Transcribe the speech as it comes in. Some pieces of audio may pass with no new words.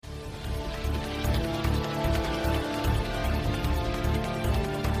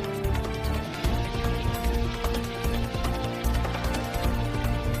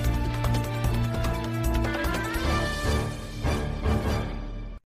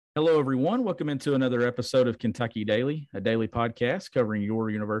Hello, everyone. Welcome into another episode of Kentucky Daily, a daily podcast covering your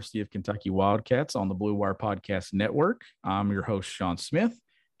University of Kentucky Wildcats on the Blue Wire Podcast Network. I'm your host, Sean Smith,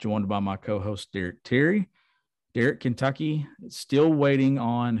 joined by my co host, Derek Terry. Derek, Kentucky is still waiting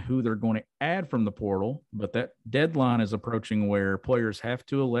on who they're going to add from the portal, but that deadline is approaching where players have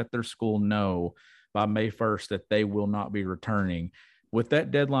to let their school know by May 1st that they will not be returning. With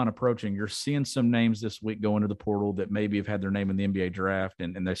that deadline approaching, you're seeing some names this week go into the portal that maybe have had their name in the NBA draft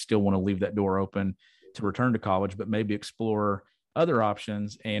and they still want to leave that door open to return to college, but maybe explore other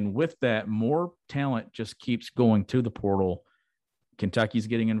options. And with that, more talent just keeps going to the portal. Kentucky's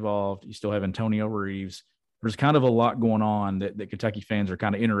getting involved. You still have Antonio Reeves. There's kind of a lot going on that Kentucky fans are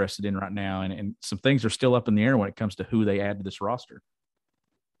kind of interested in right now. And some things are still up in the air when it comes to who they add to this roster.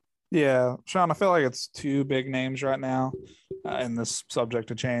 Yeah, Sean, I feel like it's two big names right now, and this subject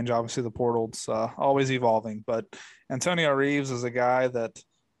to change. Obviously, the portal's always evolving, but Antonio Reeves is a guy that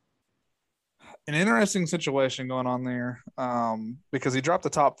an interesting situation going on there because he dropped the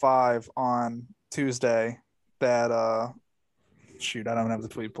top five on Tuesday. That I don't have the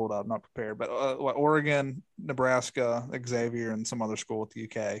tweet pulled up, I'm not prepared, but Oregon, Nebraska, Xavier, and some other school with the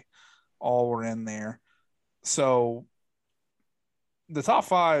UK all were in there. So the top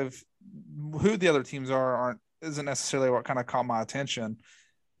five, who the other teams isn't necessarily what kind of caught my attention.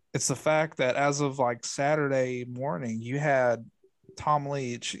 It's the fact that as of like Saturday morning, you had Tom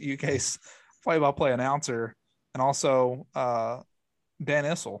Leach, UK's play-by-play announcer, and also Dan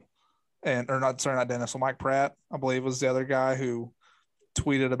Issel, not Dan Issel, Mike Pratt, I believe, was the other guy who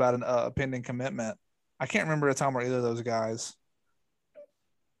tweeted about a pending commitment. I can't remember a time where either of those guys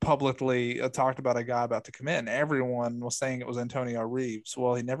publicly talked about a guy about to commit, and everyone was saying it was Antonio Reeves.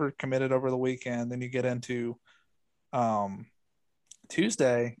 Well, he never committed over the weekend. Then you get into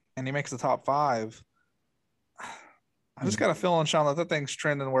Tuesday, and he makes the top five. I just got a feeling, Sean, that thing's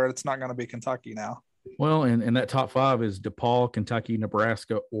trending where it's not going to be Kentucky now. Well, and that top five is DePaul, Kentucky,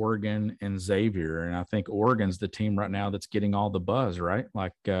 Nebraska, Oregon, and Xavier. And I think Oregon's the team right now that's getting all the buzz, right?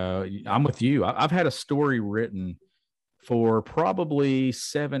 Like, I'm with you. I've had a story written for probably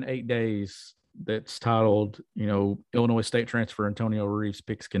 7-8 days that's titled, Illinois State transfer Antonio Reeves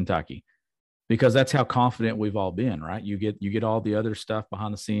picks Kentucky, because that's how confident we've all been, right? You get all the other stuff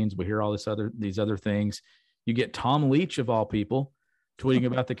behind the scenes. We hear all these other things. You get Tom Leach of all people tweeting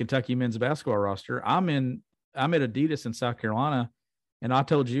about the Kentucky men's basketball roster. I'm at Adidas in South Carolina, and I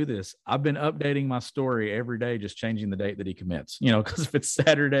told you this. I've been updating my story every day, just changing the date that he commits. Because if it's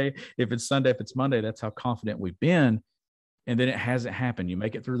Saturday, if it's Sunday, if it's Monday, that's how confident we've been. And then it hasn't happened. You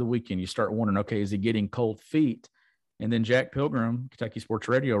make it through the weekend. You start wondering, okay, is he getting cold feet? And then Jack Pilgrim, Kentucky Sports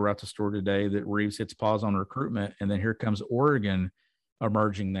Radio, writes a story today that Reeves hits pause on recruitment. And then here comes Oregon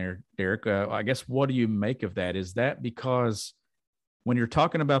emerging there, Derek. I guess, what do you make of that? Is that because when you're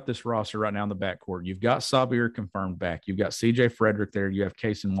talking about this roster right now in the backcourt, you've got Sahvir confirmed back. You've got CJ Frederick there. You have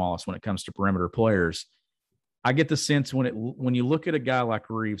Cason Wallace when it comes to perimeter players. I get the sense when you look at a guy like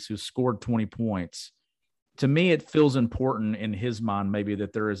Reeves who scored 20 points, to me, it feels important in his mind maybe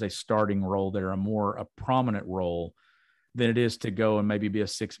that there is a starting role there, a prominent role than it is to go and maybe be a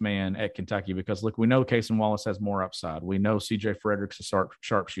six-man at Kentucky. Because, look, we know Cason Wallace has more upside. We know C.J. Frederick's a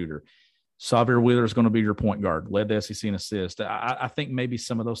sharpshooter. Sahvir Wheeler is going to be your point guard, led the SEC in assists. I think maybe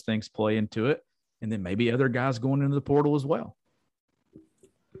some of those things play into it, and then maybe other guys going into the portal as well.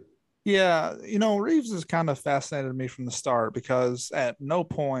 Yeah, Reeves has kind of fascinated me from the start because at no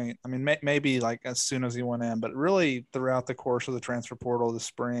point, I mean, maybe like as soon as he went in, but really throughout the course of the transfer portal this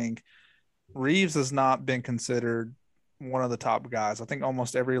spring, Reeves has not been considered one of the top guys. I think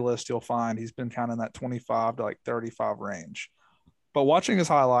almost every list you'll find, he's been kind of in that 25 to like 35 range. But watching his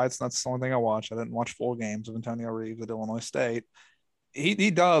highlights, and that's the only thing I watched. I didn't watch full games of Antonio Reeves at Illinois State.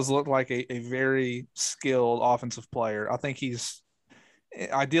 He does look like a very skilled offensive player. I think he's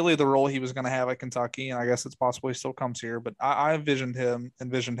ideally the role he was going to have at Kentucky, and I guess it's possible he still comes here. But I envisioned him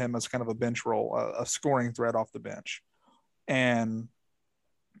as kind of a bench role, a scoring threat off the bench, and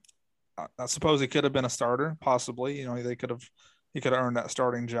I suppose he could have been a starter, possibly. He could have earned that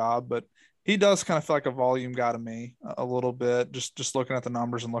starting job, but he does kind of feel like a volume guy to me a little bit, just looking at the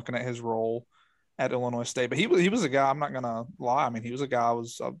numbers and looking at his role at Illinois State. But he was a guy, I'm not going to lie. I mean, he was a guy I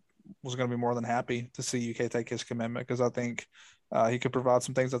was going to be more than happy to see UK take his commitment because I think he could provide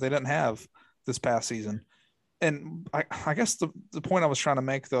some things that they didn't have this past season. And I guess the point I was trying to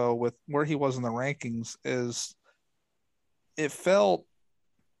make, though, with where he was in the rankings is it felt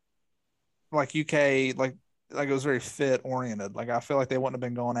like UK, like it was very fit oriented. Like I feel like they wouldn't have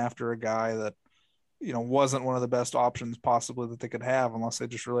been going after a guy that, wasn't one of the best options possibly that they could have unless they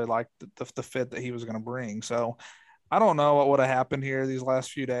just really liked the fit that he was going to bring. So I don't know what would have happened here these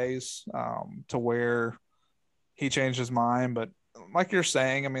last few days to where he changed his mind. But like you're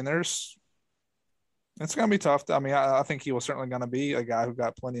saying, I mean, it's going to be tough. I mean, I think he was certainly going to be a guy who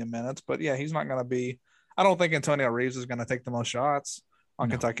got plenty of minutes. But yeah, he's not going to be. I don't think Antonio Reeves is going to take the most shots on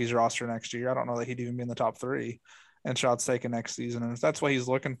No. Kentucky's roster next year. I don't know that he'd even be in the top 3 in shots taken next season. And if that's what he's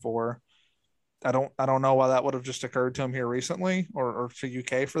looking for, I don't know why that would have just occurred to him here recently, or to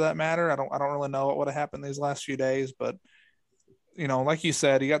UK for that matter. I don't really know what would have happened these last few days, but like you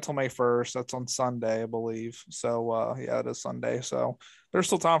said, he got till May 1st. That's on Sunday, I believe. So yeah, it is Sunday. So there's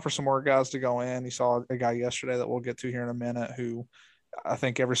still time for some more guys to go in. You saw a guy yesterday that we'll get to here in a minute who I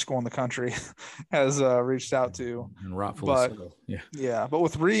think every school in the country has reached out to. And rightfully But so. Yeah. yeah, but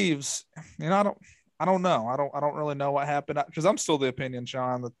with Reeves, I don't know. I don't really know what happened because I'm still the opinion,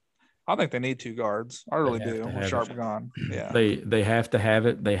 Sean, that I think they need 2 guards. I really do. With Sharp gone. Yeah. They have to have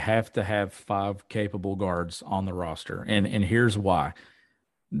it. They have to have 5 capable guards on the roster. And here's why.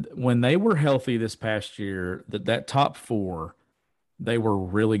 When they were healthy this past year, that top 4, they were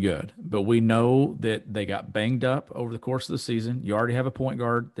really good. But we know that they got banged up over the course of the season. You already have a point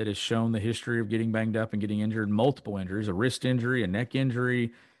guard that has shown the history of getting banged up and getting injured, multiple injuries, a wrist injury, a neck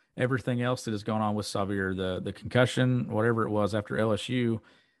injury, everything else that has gone on with Xavier, the concussion, whatever it was after LSU.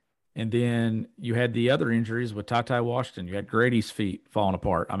 And then you had the other injuries with Ty Washington. You had Grady's feet falling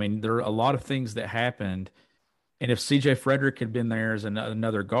apart. I mean, there are a lot of things that happened. And if CJ Frederick had been there as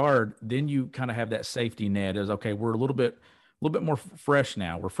another guard, then you kind of have that safety net as, okay, we're a little bit more fresh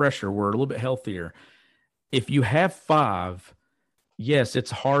now. We're fresher. We're a little bit healthier. If you have 5, yes, it's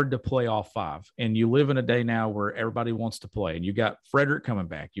hard to play all 5. And you live in a day now where everybody wants to play. And you got Frederick coming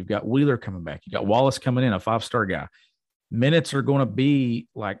back. You've got Wheeler coming back. You got Wallace coming in, a 5-star guy. Minutes are going to be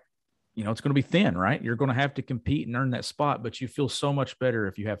like, it's going to be thin, right? You're going to have to compete and earn that spot, but you feel so much better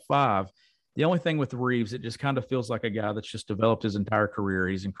if you have 5. The only thing with Reeves, it just kind of feels like a guy that's just developed his entire career.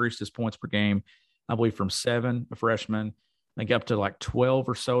 He's increased his points per game, I believe, from 7, a freshman, I think up to like 12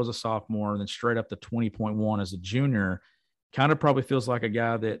 or so as a sophomore, and then straight up to 20.1 as a junior. Kind of probably feels like a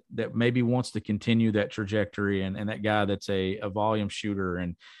guy that maybe wants to continue that trajectory, and that guy that's a volume shooter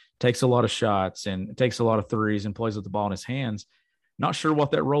and takes a lot of shots and takes a lot of threes and plays with the ball in his hands. Not sure what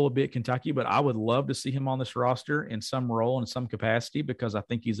that role would be at Kentucky, but I would love to see him on this roster in some role, in some capacity, because I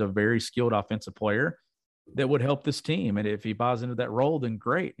think he's a very skilled offensive player that would help this team. And if he buys into that role, then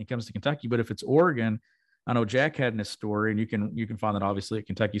great. He comes to Kentucky. But if it's Oregon, I know Jack had in his story, and you can find that obviously at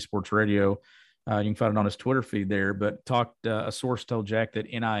Kentucky Sports Radio. You can find it on his Twitter feed there. But a source told Jack that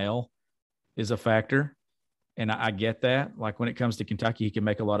NIL is a factor. And I get that. Like when it comes to Kentucky, he can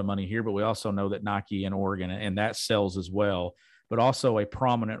make a lot of money here, but we also know that Nike and Oregon, and that sells as well. But also a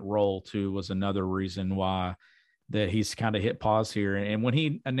prominent role too was another reason why that he's kind of hit pause here. And when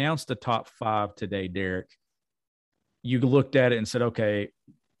he announced the top 5 today, Derek, you looked at it and said, okay,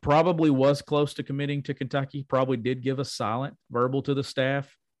 probably was close to committing to Kentucky, probably did give a silent verbal to the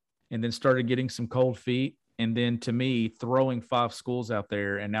staff, and then started getting some cold feet. And then to me, throwing 5 schools out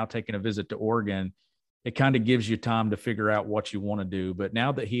there and now taking a visit to Oregon, it kind of gives you time to figure out what you want to do. But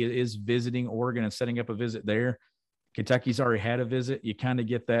now that he is visiting Oregon and setting up a visit there, Kentucky's already had a visit. You kind of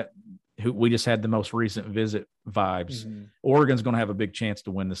get that. We just had the most recent visit vibes. Mm-hmm. Oregon's going to have a big chance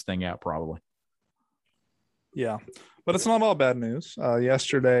to win this thing out, probably. Yeah, but it's not all bad news.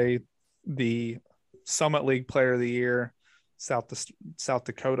 Yesterday, the Summit League Player of the Year, South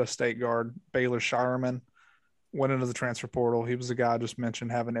Dakota State guard Baylor Shireman, went into the transfer portal. He was the guy I just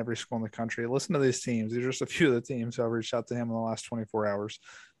mentioned having every school in the country. Listen to these teams. These are just a few of the teams who have reached out to him in the last 24 hours.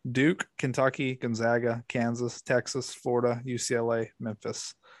 Duke, Kentucky, Gonzaga, Kansas, Texas, Florida, UCLA,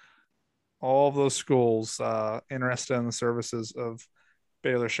 Memphis. All of those schools interested in the services of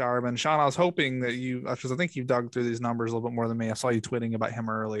Baylor Shireman. Sean, I was hoping that because I think you've dug through these numbers a little bit more than me. I saw you tweeting about him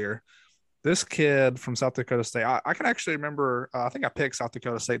earlier. This kid from South Dakota State, I can actually remember, I think I picked South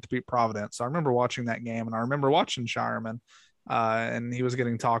Dakota State to beat Providence. So I remember watching that game, and I remember watching Shireman, and he was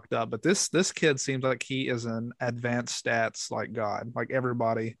getting talked up. But this kid seems like he is an advanced stats like God. Like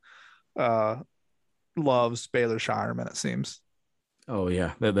everybody loves Baylor Shireman, it seems. Oh,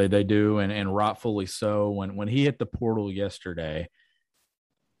 yeah, they do, and rightfully so. When he hit the portal yesterday,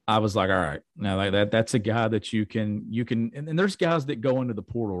 I was like, all right, now that's a guy that you can, and there's guys that go into the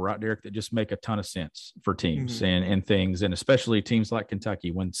portal, right, Derek, that just make a ton of sense for teams mm-hmm. and things, and especially teams like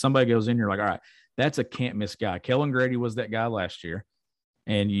Kentucky. When somebody goes in, you're like, all right, that's a can't miss guy. Kellen Grady was that guy last year,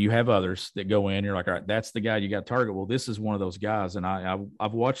 and you have others that go in. You're like, all right, that's the guy you got to target. Well, this is one of those guys, and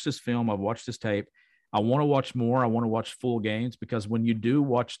I've watched this film, I've watched this tape. I want to watch more. I want to watch full games because when you do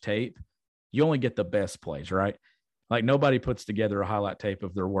watch tape, you only get the best plays, right? Like nobody puts together a highlight tape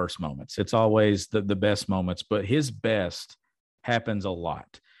of their worst moments. It's always the best moments, but his best happens a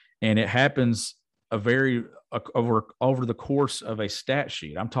lot. And it happens over the course of a stat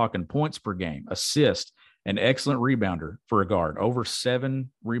sheet. I'm talking points per game, assist, an excellent rebounder for a guard, over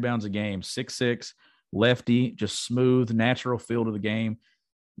 7 rebounds a game, 6'6", lefty, just smooth, natural feel to the game.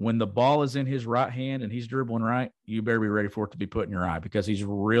 When the ball is in his right hand and he's dribbling right, you better be ready for it to be put in your eye, because he's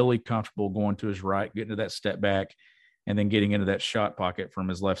really comfortable going to his right, getting to that step back, and then getting into that shot pocket from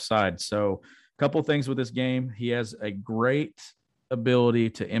his left side. So a couple of things with this game. He has a great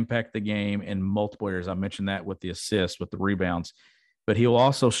ability to impact the game in multiple areas. I mentioned that with the assists, with the rebounds, but he'll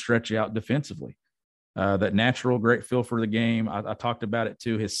also stretch out defensively. That natural great feel for the game. I talked about it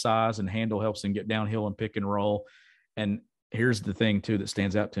too. His size and handle helps him get downhill and pick and roll. And here's the thing too that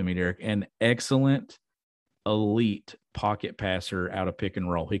stands out to me, Derek: an excellent, elite pocket passer out of pick and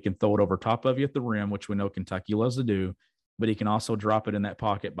roll. He can throw it over top of you at the rim, which we know Kentucky loves to do, but he can also drop it in that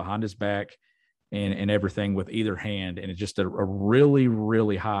pocket behind his back and everything with either hand. And it's just a really,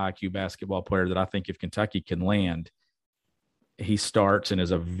 really high IQ basketball player that I think if Kentucky can land, he starts and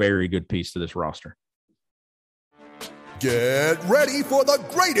is a very good piece to this roster. Get ready for the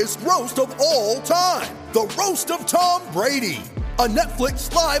greatest roast of all time, the Roast of Tom Brady, a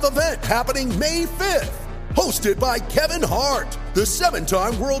Netflix live event happening May 5th. Hosted by Kevin Hart, the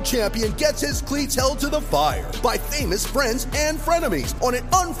 7-time world champion gets his cleats held to the fire by famous friends and frenemies on an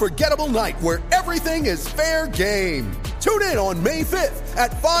unforgettable night where everything is fair game. Tune in on May 5th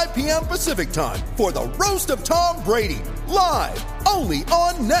at 5 p.m. Pacific time for the Roast of Tom Brady, live only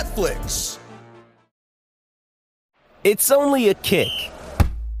on Netflix. It's only a kick,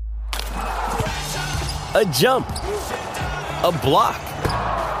 a jump, a block.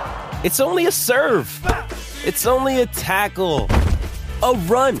 It's only a serve. It's only a tackle, a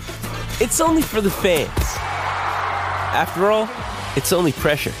run. It's only for the fans. After all, it's only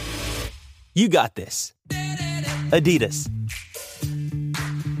pressure. You got this. Adidas.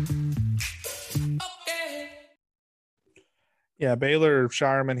 Yeah, Baylor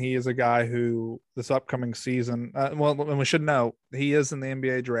Shireman, he is a guy who this upcoming season, and we should know, he is in the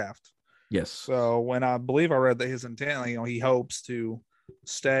NBA draft. Yes. So when I believe I read that his intent, he hopes to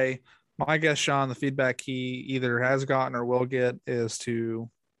stay. My guess, Sean, the feedback he either has gotten or will get is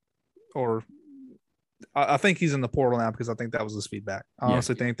I think he's in the portal now, because I think that was his feedback. I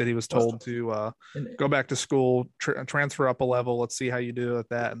honestly think that he was told to go back to school, transfer up a level. Let's see how you do at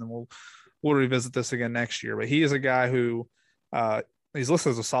that, and then we'll revisit this again next year. But he is a guy who he's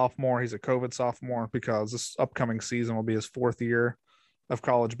listed as a sophomore. He's a COVID sophomore because this upcoming season will be his 4th year of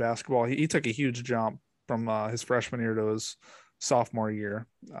college basketball. He took a huge jump from his freshman year to his sophomore year.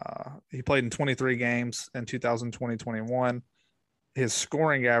 He played in 23 games in 2020-21. His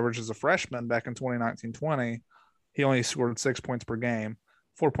scoring average as a freshman back in 2019-20, he only scored 6 points per game,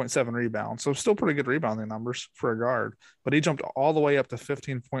 4.7 rebounds. So still pretty good rebounding numbers for a guard. But he jumped all the way up to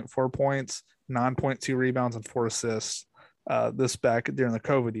 15.4 points, 9.2 rebounds, and 4 assists this back during the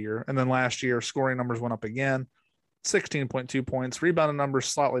COVID year. And then last year, scoring numbers went up again, 16.2 points. Rebounding numbers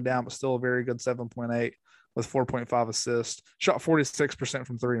slightly down, but still a very good 7.8 with 4.5 assists. Shot 46%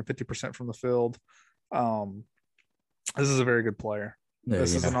 from 3 and 50% from the field. This is a very good player.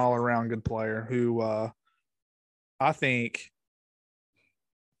 This is an all-around good player who I think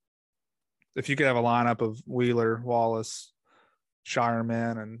if you could have a lineup of Wheeler, Wallace,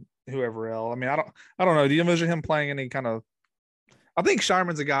 Shireman, and whoever else. I don't know. Do you envision him playing any kind of – I think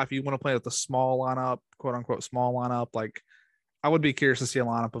Shireman's a guy, if you want to play with the small lineup, quote-unquote small lineup, like I would be curious to see a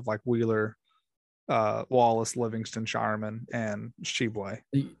lineup of like Wheeler, Wallace, Livingston, Shireman, and Sheboy.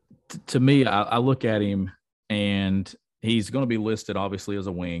 To me, I look at him and he's going to be listed obviously as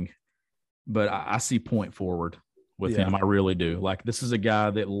a wing, but I see point forward with him. I really do. Like, this is a guy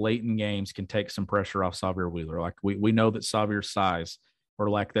that late in games can take some pressure off Xavier Wheeler. Like we know that Xavier's size or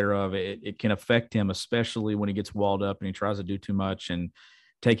lack thereof, it can affect him, especially when he gets walled up and he tries to do too much and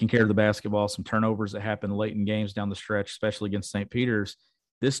taking care of the basketball, some turnovers that happen late in games down the stretch, especially against St. Peter's.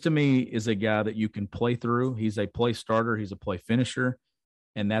 This to me is a guy that you can play through. He's a play starter. He's a play finisher.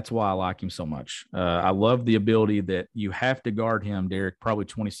 And that's why I like him so much. I love the ability that you have to guard him, Derek, probably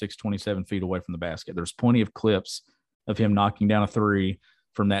 26, 27 feet away from the basket. There's plenty of clips of him knocking down a three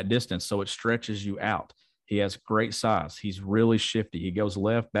from that distance, so it stretches you out. He has great size. He's really shifty. He goes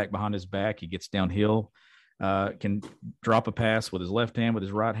left, back behind his back. He gets downhill, can drop a pass with his left hand, with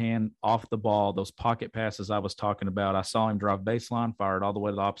his right hand, off the ball. Those pocket passes I was talking about, I saw him drive baseline, fired all the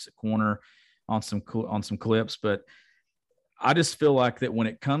way to the opposite corner on some clips, but I just feel like that when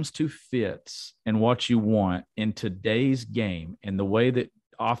it comes to fits and what you want in today's game and the way that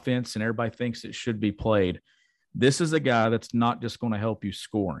offense and everybody thinks it should be played, This is a guy that's not just going to help you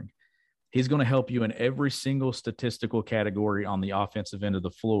scoring. He's going to help you in every single statistical category on the offensive end of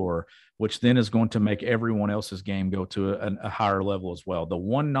the floor, which then is going to make everyone else's game go to a higher level as well. The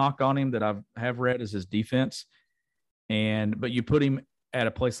one knock on him that I have read is his defense. But you put him at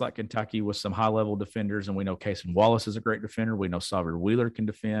a place like Kentucky with some high-level defenders, and we know Cason Wallace is a great defender. We know Sahvir Wheeler can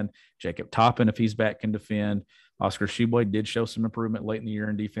defend. Jacob Toppin, if he's back, can defend. Oscar Tshiebwe did show some improvement late in the year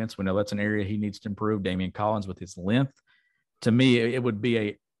in defense. We know that's an area he needs to improve. Damian Collins with his length. To me, it'd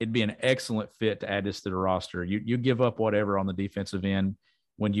be an excellent fit to add this to the roster. You give up whatever on the defensive end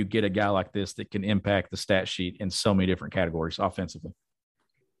when you get a guy like this that can impact the stat sheet in so many different categories offensively.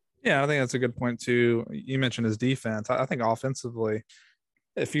 Yeah, I think that's a good point too. You mentioned his defense. I think offensively,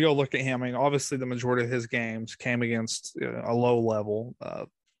 if you go look at him, I mean, obviously the majority of his games came against a low level.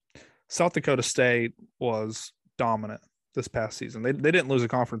 South Dakota State was dominant this past season. They didn't lose a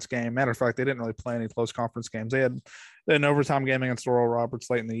conference game. Matter of fact, they didn't really play any close conference games. They had an overtime game against Oral Roberts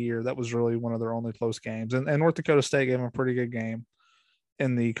late in the year. That was really one of their only close games. And North Dakota State gave them a pretty good game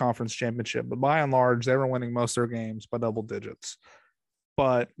in the conference championship. But by and large, they were winning most of their games by double digits.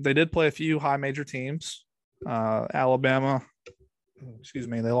 But they did play a few high major teams. Alabama,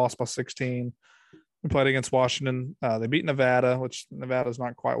 they lost by 16. We played against Washington. They beat Nevada, which Nevada's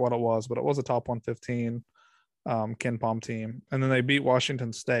not quite what it was, but it was a top 115 KenPom team. And then they beat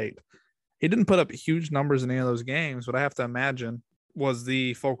Washington State. He didn't put up huge numbers in any of those games, but I have to imagine was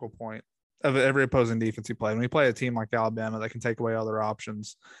the focal point of every opposing defense he played. When you play a team like Alabama that can take away other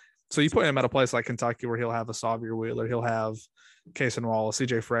options. So you put him at a place like Kentucky where he'll have a Sahvir Wheeler, he'll have Cason Wallace,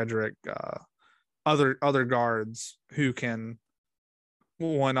 CJ Frederick, other guards who can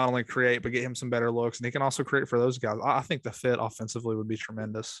not only create but get him some better looks, and he can also create for those guys. I think the fit offensively would be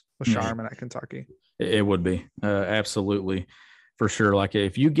tremendous with Sharman at Kentucky. It would be absolutely, for sure. Like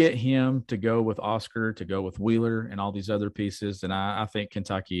if you get him to go with Oscar, to go with Wheeler and all these other pieces, then I think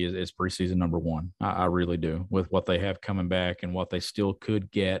Kentucky is preseason number one. I really do, with what they have coming back and what they still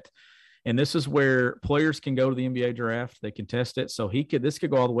could get. And this is where players can go to the NBA draft. They can test it. So this could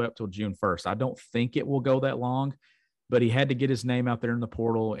go all the way up till June 1st. I don't think it will go that long, but he had to get his name out there in the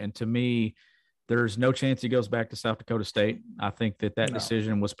portal. And to me, there's no chance he goes back to South Dakota State. I think that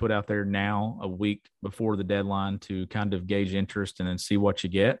decision was put out there now a week before the deadline to kind of gauge interest and then see what you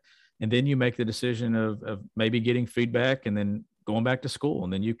get. And then you make the decision of maybe getting feedback and then going back to school.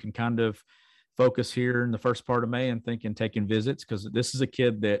 And then you can kind of focus here in the first part of May and taking visits, because this is a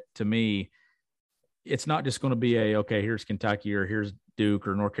kid that, to me, it's not just going to be okay, here's Kentucky or here's Duke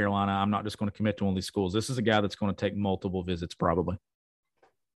or North Carolina. I'm not just going to commit to one of these schools. This is a guy that's going to take multiple visits probably.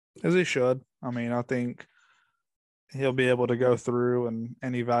 As he should. I mean, I think he'll be able to go through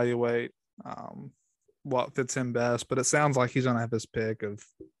and evaluate what fits him best. But it sounds like he's going to have his pick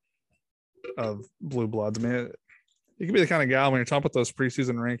of blue bloods. I mean, he could be the kind of guy when you're talking about those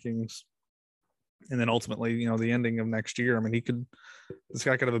preseason rankings, and then ultimately, the ending of next year. I mean, this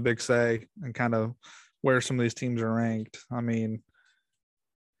guy could have a big say and kind of where some of these teams are ranked. I mean,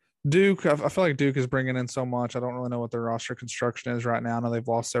 Duke, I feel like Duke is bringing in so much. I don't really know what their roster construction is right now. I know they've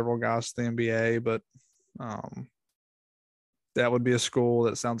lost several guys to the NBA, but that would be a school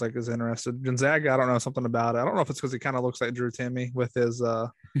that sounds like is interested. Gonzaga, I don't know something about it. I don't know if it's because he kind of looks like Drew Timme with his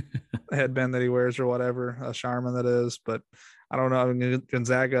headband that he wears or whatever, a Sharman that is. But I don't know. I mean,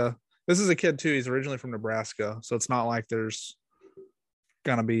 Gonzaga, this is a kid too. He's originally from Nebraska, so it's not like there's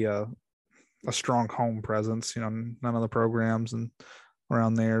gonna be a strong home presence. None of the programs and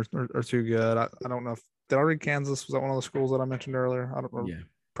around there are too good. I don't know if did I read Kansas? Was that one of the schools that I mentioned earlier? I don't know. Yeah,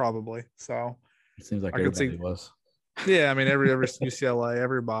 probably. So it seems like everybody was. Yeah, I mean every UCLA,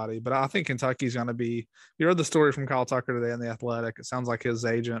 everybody. But I think Kentucky's going to be. You heard the story from Kyle Tucker today in The Athletic. It sounds like his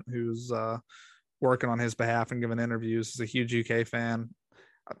agent, who's working on his behalf and giving interviews, is a huge UK fan.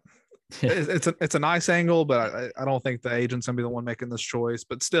 It's a nice angle, but I don't think the agent's gonna be the one making this choice.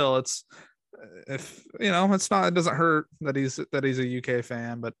 But still, it's not. It doesn't hurt that he's a UK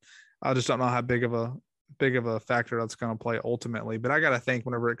fan, but I just don't know how big of a factor that's going to play ultimately. But I got to think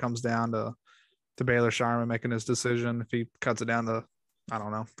whenever it comes down to Baylor Sharman making his decision, if he cuts it down to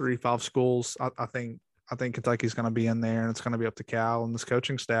 3-5 schools, I think Kentucky's going to be in there, and it's going to be up to Cal and this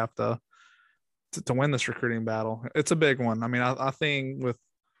coaching staff to win this recruiting battle. It's a big one. I mean, I think with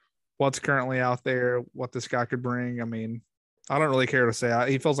what's currently out there, what this guy could bring. I mean, I don't really care to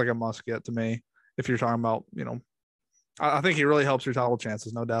say. He feels like a must get to me. If you're talking about, I think he really helps your title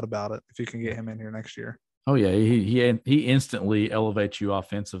chances, no doubt about it. If you can get him in here next year. Oh yeah, he instantly elevates you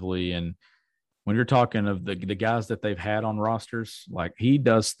offensively, and when you're talking of the guys that they've had on rosters, like he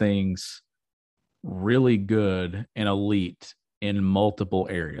does things really good and elite in multiple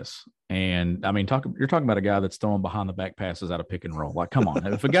areas. And I mean, you're talking about a guy that's throwing behind the back passes out of pick and roll. Like, come on.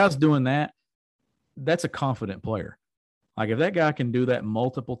 If a guy's doing that, that's a confident player. Like, if that guy can do that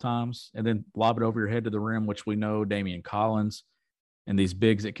multiple times and then lob it over your head to the rim, which we know Damian Collins and these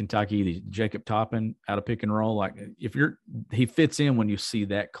bigs at Kentucky, these Jacob Toppin out of pick and roll, like he fits in when you see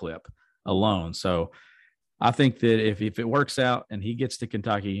that clip alone. So I think that if it works out and he gets to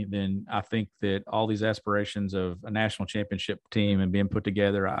Kentucky, then I think that all these aspirations of a national championship team and being put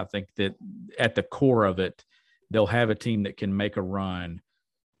together, I think that at the core of it, they'll have a team that can make a run.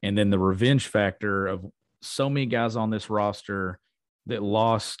 And then the revenge factor of so many guys on this roster that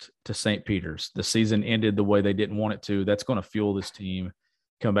lost to St. Peter's. The season ended the way they didn't want it to. That's going to fuel this team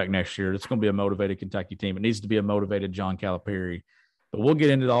come back next year. It's going to be a motivated Kentucky team. It needs to be a motivated John Calipari. But we'll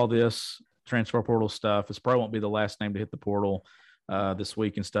get into all this transfer portal stuff. This probably won't be the last name to hit the portal this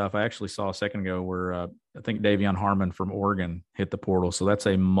week and stuff. I actually saw a second ago where I think Davion Harmon from Oregon hit the portal. So that's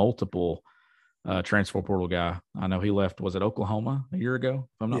a multiple transfer portal guy. I know he left, was it Oklahoma a year ago,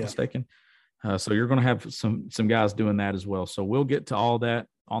 if I'm not mistaken? So you're going to have some guys doing that as well. So we'll get to all that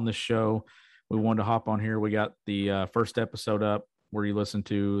on this show. We wanted to hop on here. We got the first episode up where you listen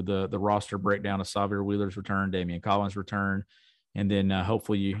to the roster breakdown of Sahvir Wheeler's return, Damian Collins' return, and then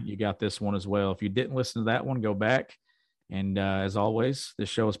hopefully you got this one as well. If you didn't listen to that one, go back. And as always, this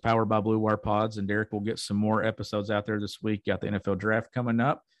show is powered by Blue Wire Pods, and Derek will get some more episodes out there this week. Got the NFL Draft coming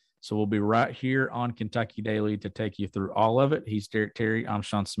up. So we'll be right here on Kentucky Daily to take you through all of it. He's Derek Terry. I'm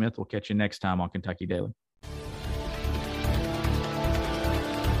Sean Smith. We'll catch you next time on Kentucky Daily.